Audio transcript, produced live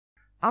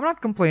I'm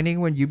not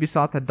complaining when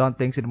Ubisoft had done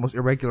things in the most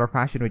irregular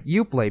fashion with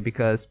Uplay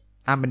because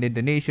I'm an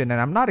Indonesian and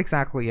I'm not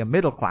exactly a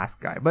middle-class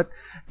guy, but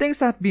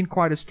things had been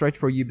quite a stretch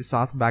for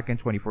Ubisoft back in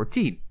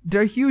 2014.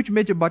 Their huge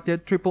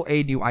mid-budget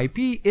AAA new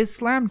IP is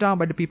slammed down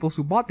by the people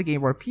who bought the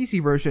game for a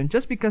PC version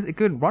just because it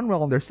couldn't run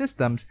well on their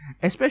systems,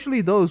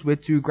 especially those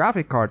with 2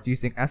 graphic cards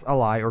using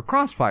SLI or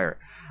Crossfire.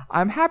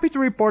 I'm happy to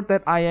report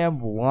that I am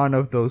one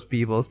of those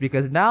peoples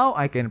because now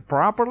I can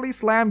properly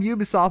slam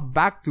Ubisoft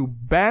back to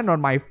Ben on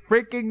my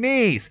freaking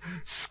knees.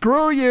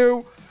 Screw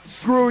you!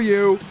 Screw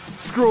you!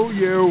 Screw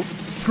you!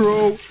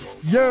 Screw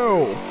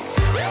you!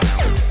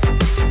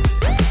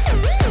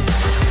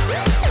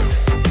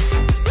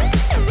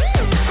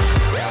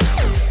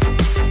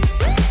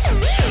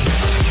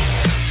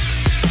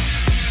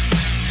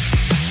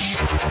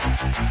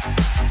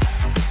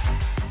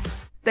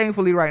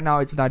 Thankfully right now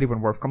it's not even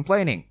worth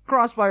complaining.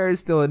 Crossfire is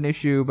still an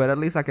issue, but at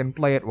least I can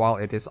play it while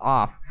it is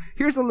off.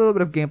 Here's a little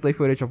bit of gameplay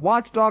footage of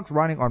Watch Dogs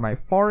running on my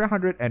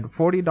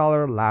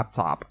 $440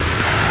 laptop. Quit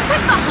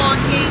the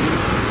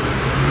honking!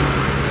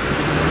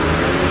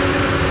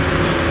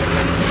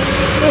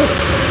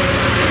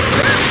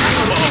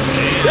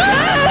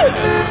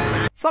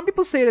 Some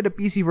people say that the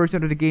PC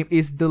version of the game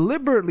is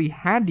deliberately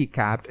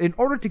handicapped in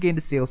order to gain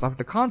the sales of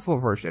the console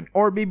version,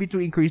 or maybe to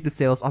increase the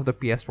sales of the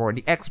PS4 and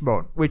the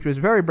Xbox, which was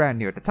very brand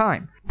new at the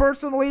time.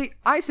 Personally,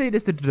 I say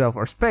this to the devil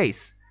for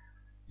space.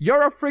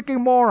 You're a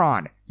freaking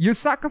moron! You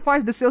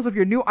sacrificed the sales of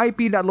your new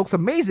IP that looks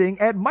amazing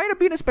and might have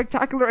been a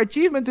spectacular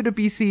achievement to the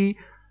PC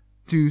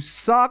to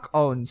suck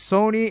on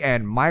Sony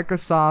and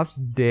Microsoft's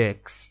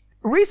dicks.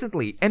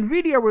 Recently,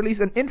 Nvidia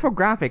released an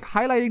infographic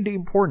highlighting the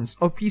importance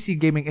of PC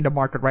gaming in the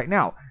market right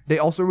now. They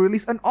also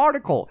released an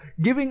article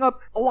giving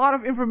up a lot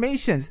of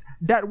information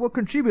that will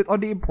contribute on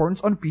the importance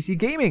on PC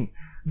gaming.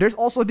 There's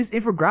also this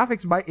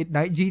infographics by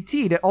Ignite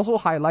GT that also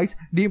highlights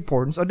the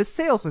importance of the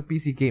sales of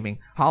PC gaming.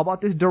 How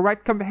about this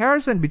direct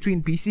comparison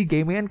between PC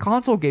gaming and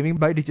console gaming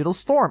by Digital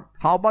Storm?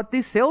 How about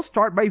this sales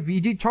chart by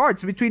VG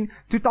Charts between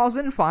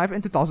 2005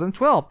 and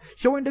 2012,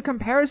 showing the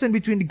comparison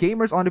between the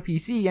gamers on the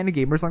PC and the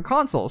gamers on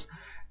consoles?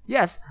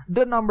 Yes,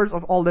 the numbers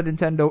of all the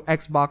Nintendo,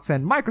 Xbox,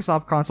 and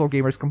Microsoft console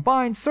gamers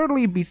combined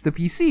certainly beats the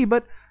PC,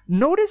 but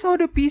notice how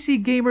the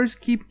PC gamers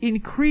keep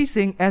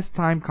increasing as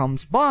time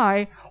comes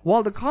by,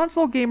 while the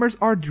console gamers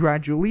are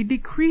gradually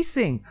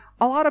decreasing.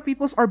 A lot of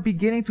people are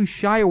beginning to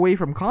shy away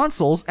from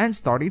consoles and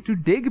starting to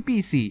dig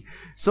PC,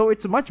 so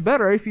it's much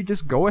better if you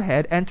just go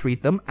ahead and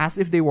treat them as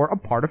if they were a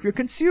part of your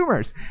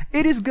consumers.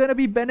 It is gonna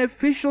be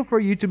beneficial for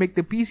you to make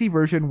the PC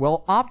version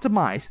well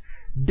optimized.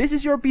 This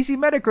is your PC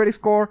Metacritic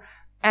score,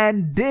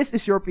 and this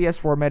is your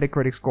PS4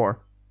 Metacritic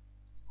score.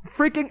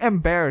 Freaking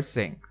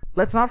embarrassing.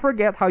 Let's not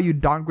forget how you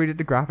downgraded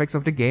the graphics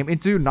of the game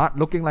into not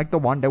looking like the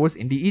one that was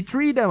in the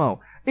E3 demo.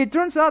 It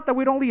turns out that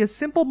with only a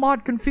simple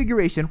mod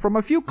configuration from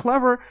a few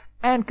clever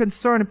and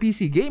concerned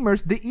PC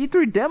gamers, the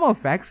E3 demo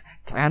effects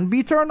can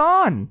be turned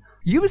on.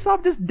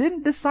 Ubisoft just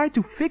didn't decide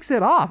to fix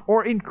it off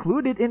or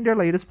include it in their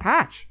latest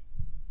patch.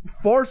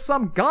 For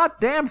some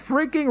goddamn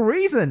freaking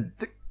reason.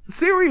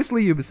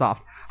 Seriously,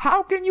 Ubisoft.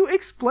 How can you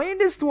explain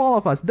this to all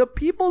of us? The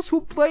peoples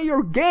who play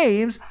your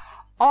games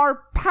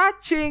are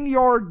patching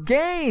your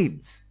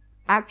games.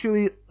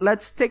 Actually,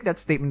 let's take that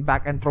statement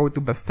back and throw it to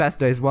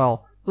Bethesda as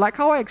well. Like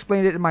how I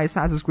explained it in my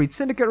Assassin's Creed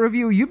Syndicate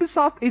review,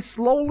 Ubisoft is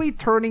slowly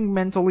turning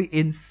mentally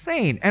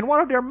insane. And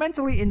one of their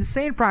mentally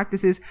insane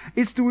practices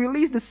is to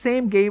release the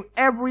same game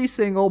every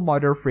single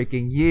mother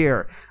freaking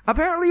year.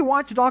 Apparently,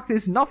 Watch Dogs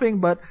is nothing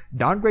but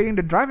downgrading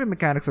the driving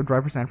mechanics of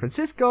Driver San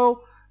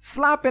Francisco,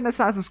 slap in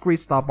Assassin's Creed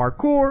style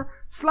parkour,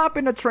 slap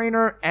in a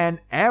trainer, and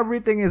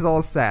everything is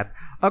all set.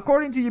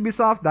 According to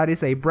Ubisoft, that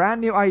is a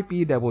brand new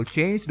IP that will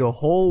change the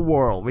whole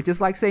world, which is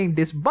like saying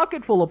this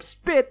bucket full of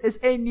spit is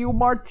a new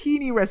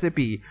martini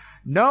recipe.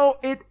 No,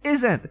 it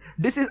isn't.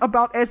 This is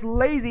about as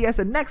lazy as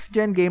a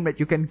next-gen game that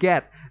you can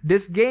get.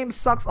 This game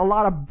sucks a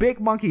lot of big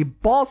monkey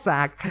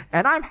ballsack,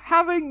 and I'm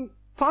having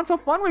tons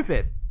of fun with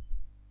it.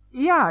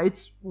 Yeah,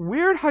 it's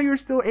weird how you're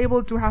still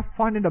able to have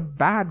fun in a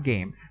bad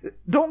game.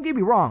 Don't get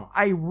me wrong,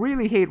 I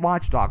really hate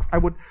Watch Dogs. I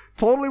would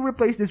totally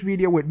replace this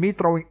video with me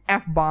throwing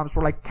F-bombs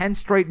for like 10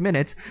 straight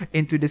minutes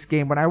into this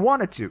game when I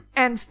wanted to,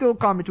 and still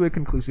come to a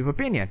conclusive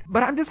opinion.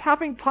 But I'm just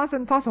having tons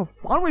and tons of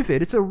fun with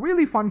it. It's a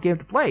really fun game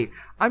to play.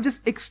 I'm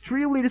just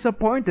extremely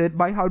disappointed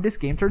by how this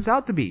game turns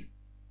out to be.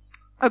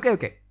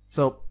 Okay,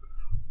 so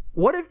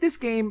what if this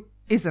game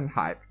isn't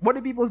hype? What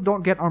if people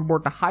don't get on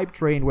board the hype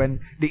train when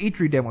the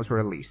E3 demos were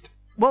released?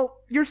 Well,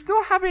 you're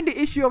still having the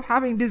issue of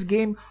having this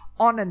game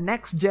on a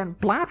next-gen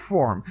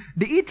platform.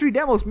 The E3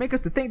 demos make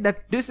us to think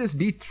that this is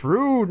the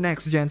true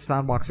next-gen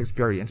sandbox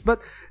experience, but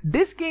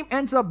this game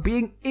ends up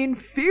being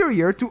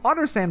inferior to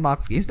other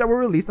sandbox games that were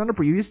released on the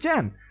previous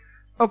gen.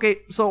 Okay,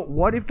 so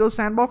what if those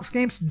sandbox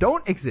games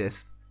don't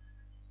exist?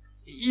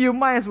 You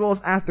might as well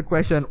ask the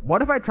question,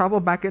 what if I travel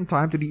back in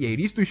time to the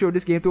 80s to show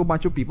this game to a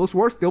bunch of people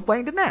who are still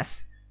playing the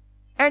NES?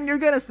 And you're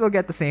gonna still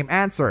get the same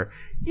answer.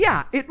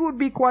 Yeah, it would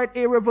be quite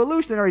a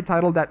revolutionary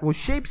title that will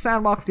shape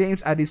sandbox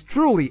games and is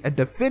truly a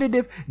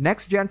definitive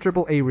next-gen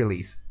AAA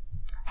release.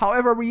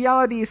 However,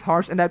 reality is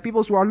harsh and that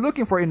people who are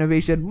looking for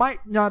innovation might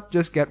not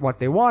just get what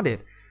they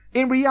wanted.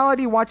 In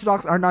reality, Watch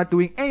Dogs are not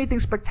doing anything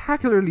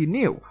spectacularly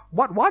new.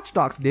 What Watch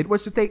Dogs did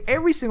was to take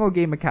every single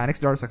game mechanics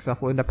that are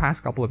successful in the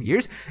past couple of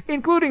years,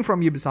 including from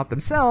Ubisoft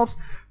themselves,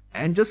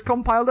 and just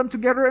compile them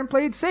together and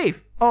play it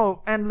safe.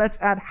 Oh, and let's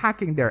add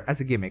hacking there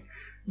as a gimmick.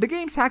 The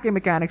game's hacking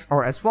mechanics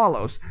are as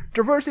follows: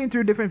 traversing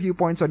through different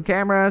viewpoints on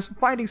cameras,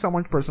 finding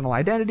someone's personal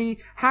identity,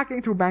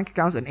 hacking through bank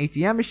accounts and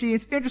ATM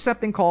machines,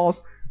 intercepting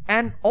calls,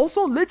 and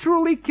also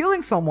literally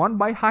killing someone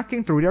by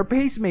hacking through their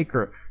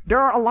pacemaker. There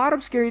are a lot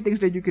of scary things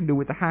that you can do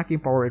with the hacking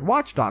power in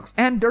Watch Dogs,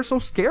 and they're so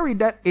scary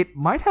that it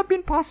might have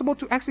been possible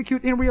to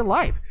execute in real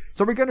life.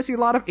 So we're gonna see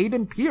a lot of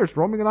Aiden Pierce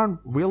roaming around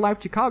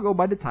real-life Chicago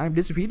by the time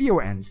this video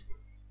ends.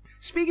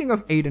 Speaking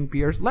of Aiden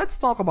Pierce, let's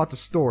talk about the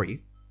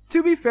story.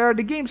 To be fair,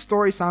 the game's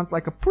story sounds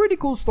like a pretty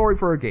cool story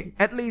for a game,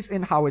 at least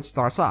in how it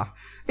starts off.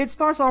 It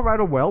starts off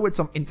rather well with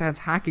some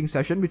intense hacking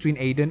session between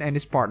Aiden and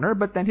his partner,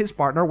 but then his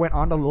partner went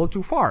on a little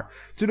too far,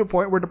 to the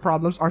point where the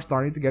problems are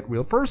starting to get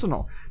real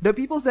personal. The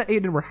peoples that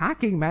Aiden were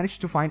hacking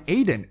managed to find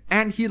Aiden,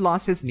 and he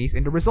lost his niece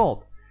in the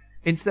result.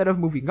 Instead of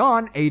moving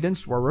on, Aiden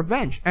swore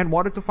revenge, and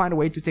wanted to find a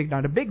way to take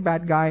down the big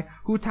bad guy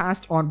who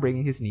tasked on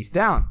bringing his niece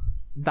down.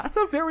 That's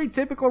a very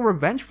typical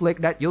revenge flick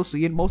that you'll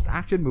see in most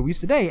action movies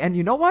today, and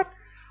you know what?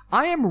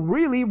 I am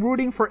really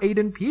rooting for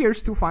Aiden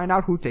Pierce to find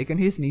out who taken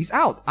his niece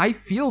out. I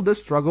feel the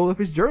struggle of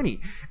his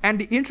journey, and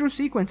the intro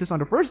sequences on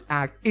the first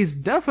act is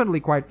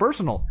definitely quite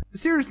personal.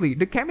 Seriously,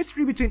 the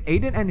chemistry between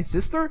Aiden and his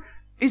sister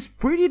is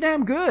pretty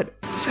damn good.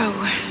 So,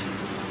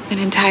 an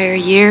entire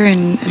year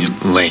and...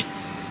 Late.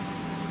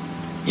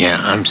 Yeah,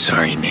 I'm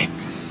sorry, Nick.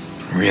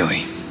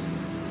 Really.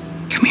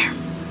 Come here.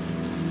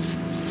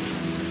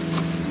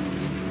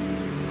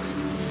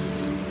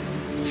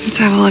 Let's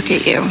have a look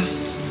at you.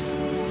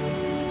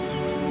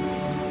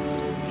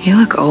 You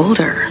look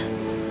older.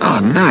 Oh,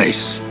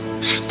 nice.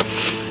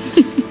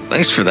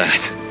 Thanks for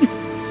that.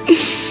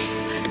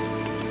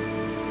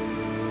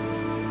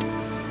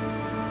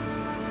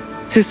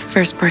 It's his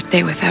first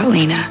birthday without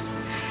Lena.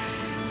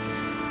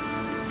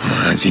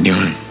 How's he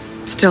doing?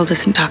 Still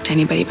doesn't talk to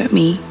anybody but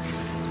me.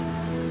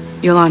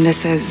 Yolanda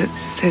says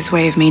it's his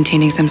way of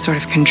maintaining some sort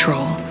of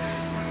control.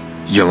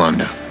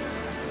 Yolanda.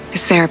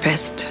 His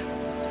therapist.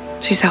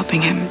 She's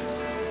helping him.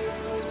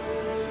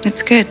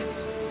 It's good.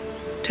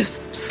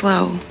 Just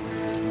slow.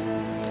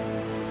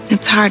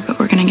 It's hard, but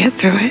we're gonna get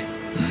through it.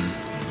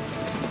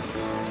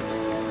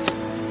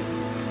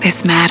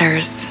 This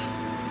matters.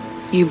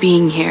 You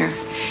being here.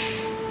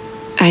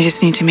 I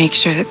just need to make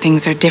sure that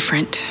things are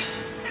different.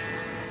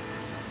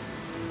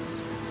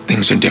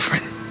 Things are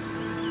different.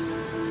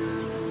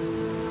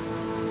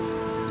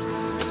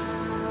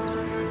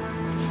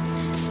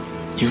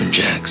 You and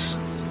Jax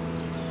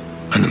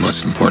are the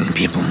most important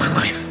people in my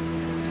life.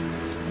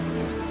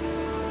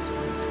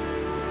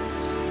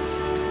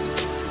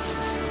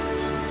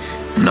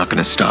 I'm not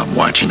gonna stop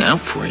watching out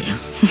for you.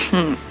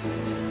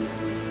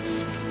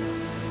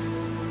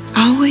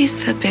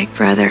 Always the big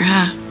brother,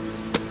 huh?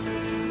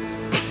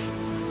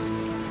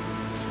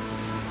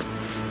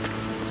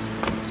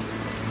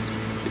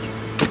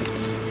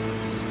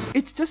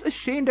 It's just a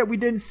shame that we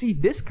didn't see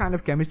this kind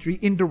of chemistry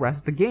in the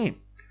rest of the game.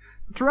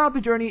 Throughout the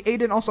journey,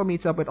 Aiden also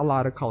meets up with a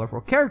lot of colorful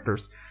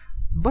characters,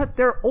 but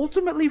they're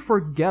ultimately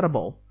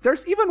forgettable.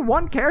 There's even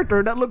one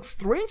character that looks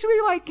strangely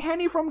like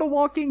Kenny from The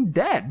Walking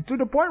Dead, to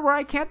the point where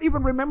I can't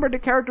even remember the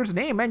character's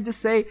name and just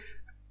say,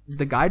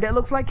 the guy that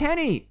looks like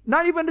Kenny.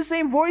 Not even the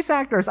same voice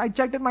actors, I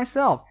checked it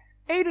myself.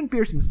 Aiden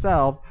Pierce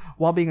himself,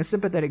 while being a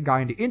sympathetic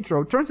guy in the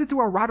intro, turns into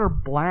a rather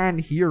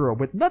bland hero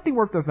with nothing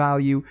worth of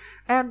value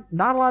and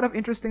not a lot of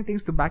interesting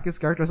things to back his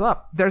characters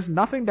up. There's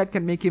nothing that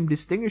can make him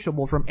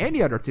distinguishable from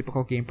any other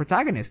typical game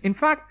protagonist. In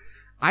fact,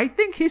 I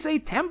think he's a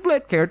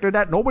template character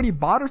that nobody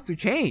bothers to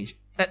change,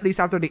 at least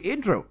after the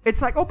intro.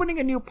 It's like opening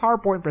a new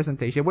PowerPoint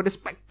presentation with a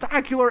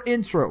spectacular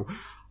intro,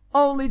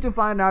 only to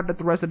find out that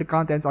the rest of the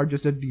contents are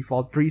just the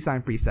default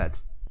pre-signed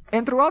presets.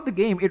 And throughout the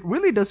game, it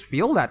really does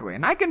feel that way,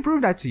 and I can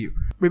prove that to you.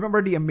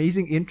 Remember the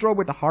amazing intro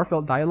with the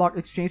heartfelt dialogue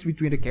exchange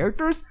between the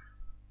characters?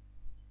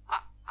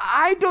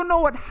 I don't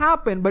know what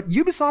happened, but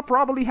Ubisoft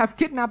probably have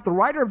kidnapped the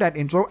writer of that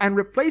intro and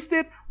replaced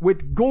it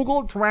with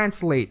Google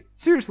Translate.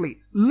 Seriously,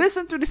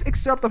 listen to this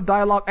excerpt of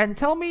dialogue and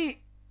tell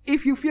me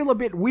if you feel a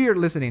bit weird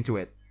listening to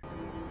it.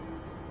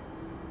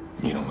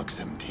 You don't look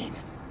 17.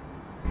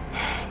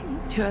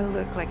 Do I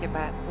look like a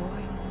bad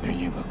boy? No,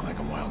 you look like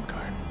a wild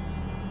card.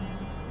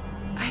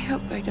 I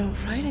hope I don't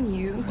frighten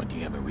you. What, do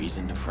you have a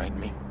reason to frighten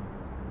me?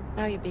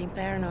 Now you're being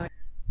paranoid.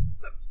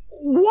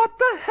 What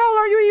the hell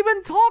are you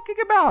even talking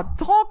about?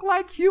 Talk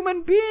like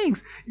human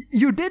beings.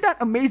 You did that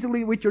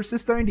amazingly with your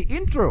sister in the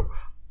intro.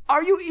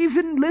 Are you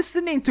even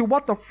listening to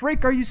what the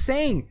frick are you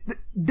saying?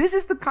 This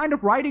is the kind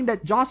of writing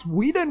that Joss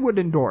Whedon would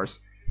endorse.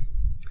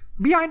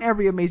 Behind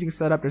every amazing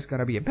setup, there's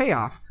gonna be a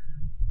payoff.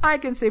 I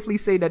can safely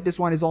say that this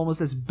one is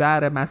almost as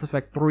bad as Mass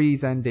Effect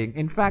 3's ending.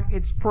 In fact,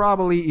 it's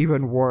probably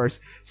even worse.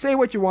 Say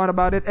what you want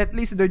about it, at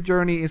least the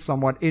journey is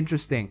somewhat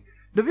interesting.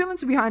 The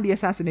villains behind the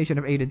assassination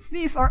of Aiden's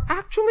niece are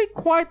actually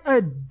quite a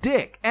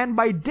dick, and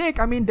by dick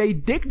I mean they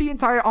dick the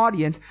entire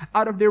audience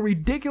out of their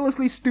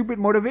ridiculously stupid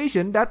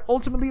motivation that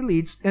ultimately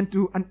leads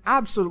into an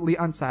absolutely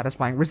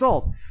unsatisfying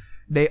result.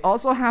 They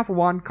also have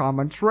one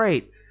common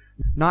trait.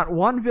 Not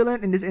one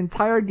villain in this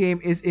entire game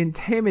is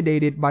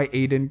intimidated by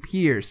Aiden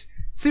Pierce.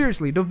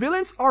 Seriously, the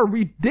villains are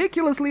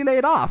ridiculously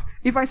laid off.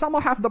 If I somehow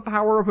have the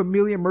power of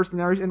 1,000,000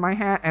 mercenaries in my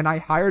hand and I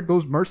hired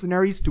those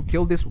mercenaries to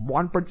kill this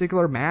one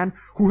particular man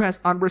who has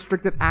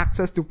unrestricted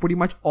access to pretty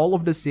much all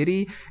of the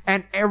city,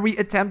 and every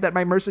attempt that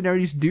my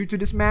mercenaries do to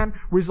this man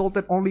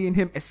resulted only in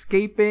him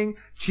escaping,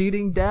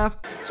 cheating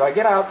death. So I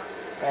get out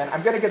and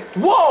I'm gonna get—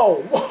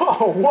 Whoa!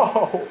 Whoa!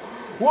 Whoa!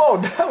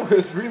 Whoa, that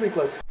was really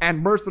close.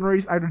 And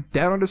mercenaries either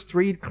dead on the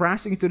street,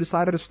 crashing into the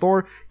side of the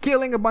store,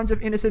 killing a bunch of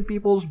innocent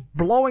peoples,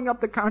 blowing up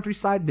the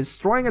countryside,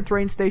 destroying a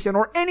train station,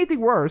 or anything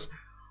worse,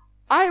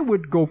 I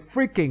would go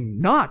freaking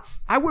nuts.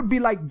 I would be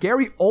like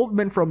Gary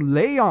Oldman from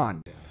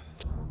Leon.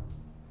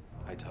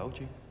 I told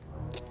you.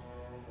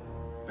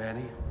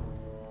 Benny,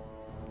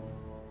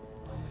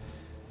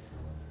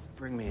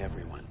 bring me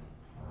everyone.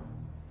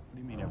 What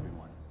do you mean everyone?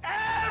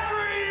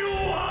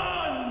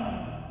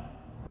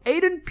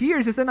 Aiden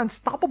Pierce is an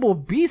unstoppable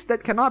beast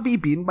that cannot be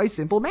beaten by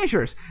simple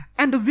measures,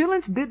 and the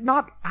villains did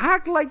not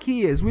act like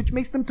he is, which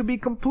makes them to be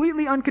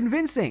completely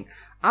unconvincing.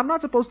 I'm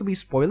not supposed to be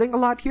spoiling a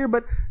lot here,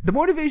 but the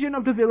motivation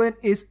of the villain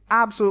is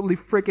absolutely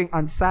freaking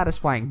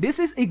unsatisfying. This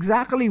is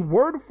exactly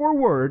word for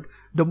word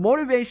the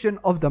motivation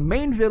of the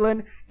main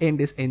villain in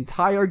this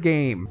entire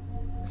game.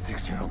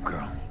 6-year-old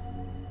girl.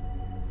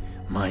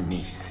 My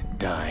niece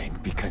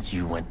died because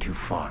you went too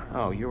far.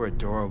 Oh, you're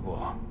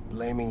adorable.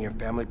 Blaming your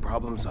family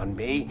problems on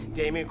me?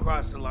 Damien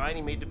crossed the line,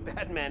 he made the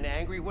Batman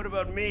angry. What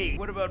about me?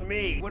 What about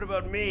me? What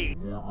about me?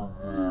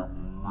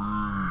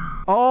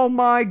 Oh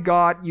my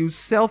god, you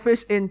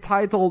selfish,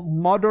 entitled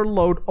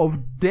motherload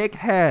of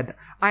dickhead.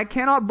 I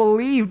cannot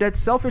believe that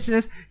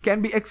selfishness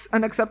can be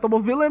an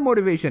acceptable villain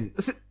motivation.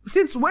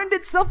 Since when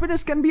did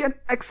selfishness can be an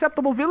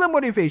acceptable villain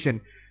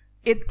motivation?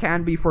 It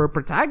can be for a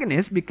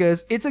protagonist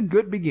because it's a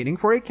good beginning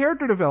for a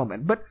character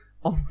development, but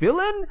a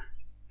villain?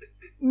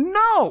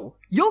 No!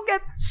 You'll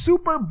get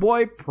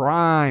Superboy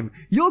Prime.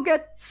 You'll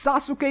get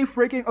Sasuke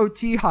freaking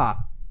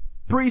Uchiha,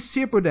 Priest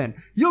Shippuden.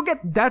 You'll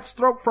get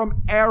Deathstroke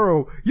from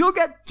Arrow. You'll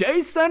get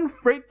Jason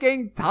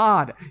freaking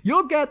Todd.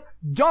 You'll get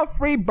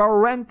Joffrey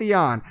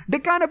Baratheon. The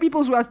kind of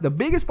people who has the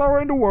biggest power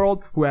in the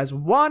world, who has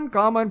one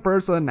common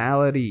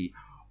personality.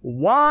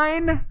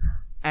 Whine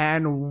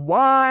and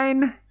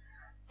whine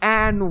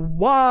and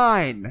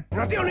whine.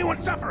 You're not the only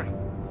one suffering.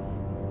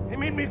 It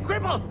made me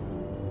cripple.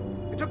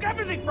 It took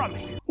everything from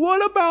me.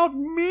 What about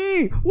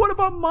me? What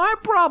about my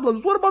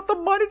problems? What about the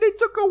money they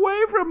took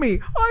away from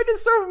me? I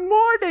deserve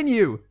more than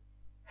you.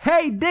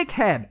 Hey,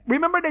 dickhead,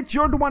 remember that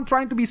you're the one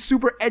trying to be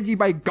super edgy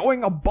by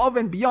going above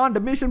and beyond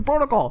the mission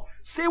protocol.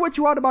 Say what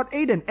you want about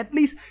Aiden, at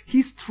least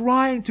he's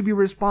trying to be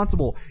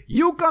responsible.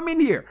 You come in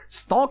here,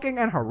 stalking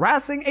and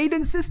harassing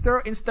Aiden's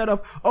sister instead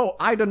of, oh,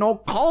 I don't know,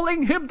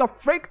 calling him the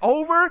frick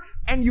over,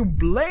 and you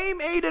blame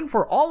Aiden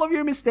for all of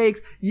your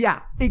mistakes.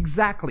 Yeah,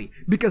 exactly,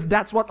 because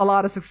that's what a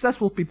lot of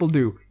successful people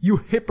do, you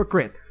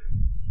hypocrite.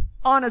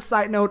 On a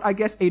side note, I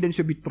guess Aiden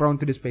should be thrown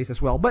to this place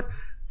as well, but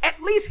at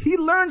least he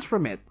learns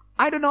from it.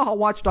 I don't know how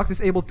Watch Dogs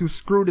is able to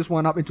screw this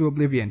one up into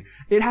oblivion.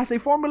 It has a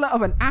formula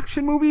of an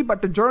action movie,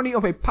 but the journey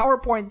of a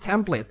PowerPoint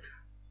template.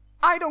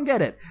 I don't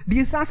get it. The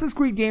Assassin's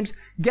Creed games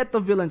get the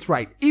villains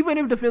right. Even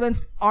if the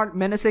villains aren't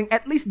menacing,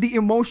 at least the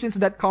emotions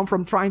that come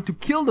from trying to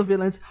kill the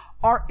villains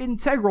are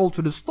integral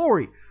to the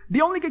story.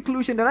 The only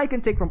conclusion that I can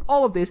take from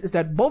all of this is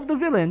that both the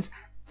villains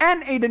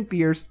and Aiden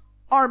Pierce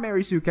are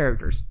Mary Sue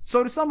characters.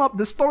 So to sum up,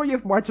 the story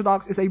of Watch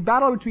Dogs is a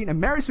battle between a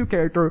Mary Sue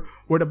character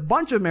with a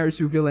bunch of Mary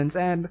Sue villains,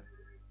 and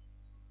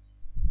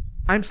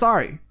I'm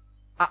sorry,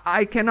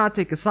 I cannot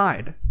take a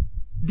side.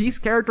 These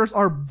characters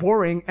are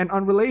boring and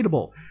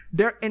unrelatable.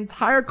 Their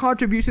entire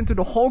contribution to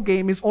the whole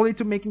game is only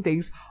to making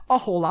things a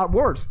whole lot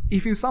worse.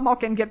 If you somehow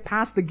can get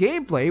past the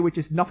gameplay, which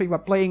is nothing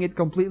but playing it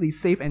completely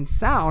safe and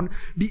sound,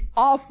 the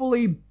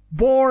awfully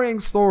boring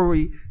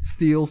story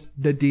steals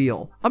the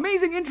deal.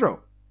 Amazing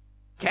intro.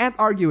 Can't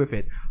argue with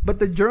it. But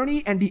the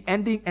journey and the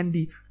ending and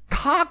the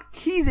cock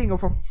teasing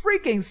of a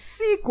freaking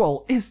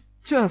sequel is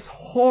just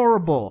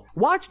horrible.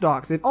 Watch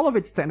Dogs, in all of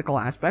its technical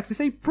aspects,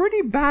 is a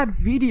pretty bad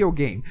video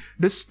game.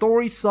 The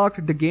story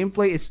sucked, the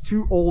gameplay is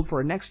too old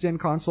for a next-gen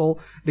console,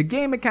 the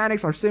game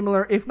mechanics are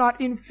similar, if not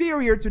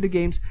inferior to the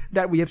games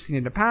that we have seen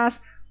in the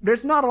past.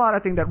 There's not a lot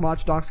of things that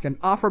Watch Dogs can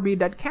offer me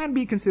that can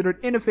be considered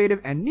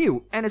innovative and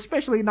new, and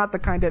especially not the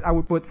kind that I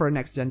would put for a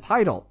next-gen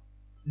title.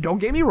 Don't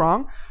get me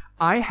wrong,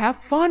 I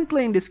have fun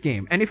playing this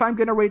game, and if I'm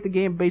gonna rate the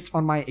game based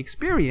on my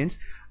experience,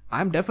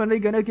 I'm definitely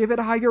gonna give it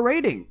a higher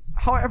rating.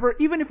 However,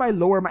 even if I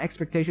lower my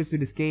expectations to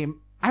this game,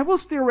 I will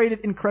still rate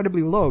it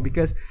incredibly low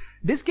because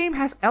this game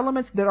has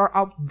elements that are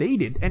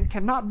outdated and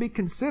cannot be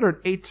considered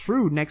a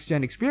true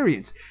next-gen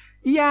experience.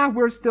 Yeah,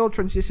 we're still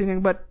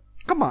transitioning, but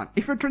come on,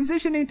 if you're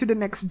transitioning to the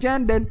next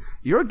gen, then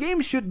your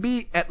game should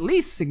be at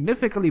least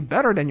significantly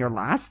better than your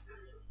last.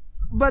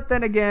 But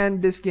then again,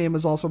 this game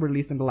was also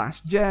released in the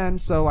last gen,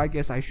 so I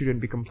guess I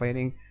shouldn't be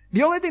complaining.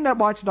 The only thing that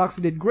Watch Dogs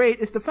did great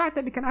is the fact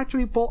that they can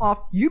actually pull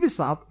off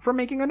Ubisoft from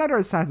making another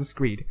Assassin's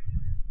Creed.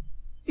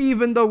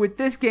 Even though with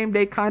this game,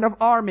 they kind of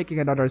are making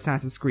another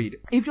Assassin's Creed.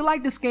 If you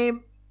like this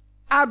game,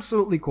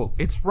 absolutely cool.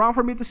 It's wrong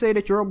for me to say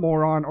that you're a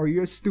moron or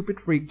you're a stupid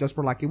freak just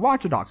for liking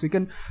Watch Dogs. You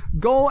can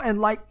go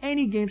and like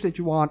any games that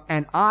you want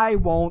and I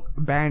won't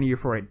ban you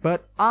for it.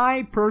 But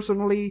I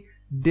personally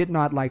did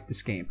not like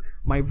this game.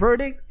 My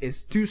verdict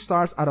is 2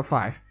 stars out of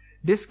 5.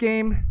 This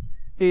game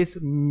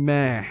is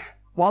meh.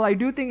 While I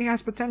do think it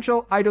has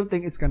potential, I don't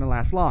think it's gonna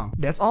last long.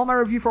 That's all my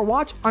review for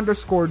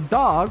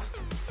Watch_Dogs,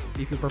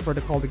 if you prefer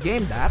to call the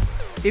game that.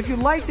 If you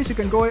like this, you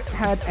can go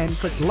ahead and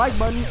click the like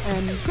button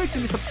and click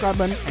the subscribe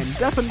button, and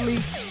definitely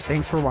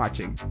thanks for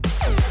watching.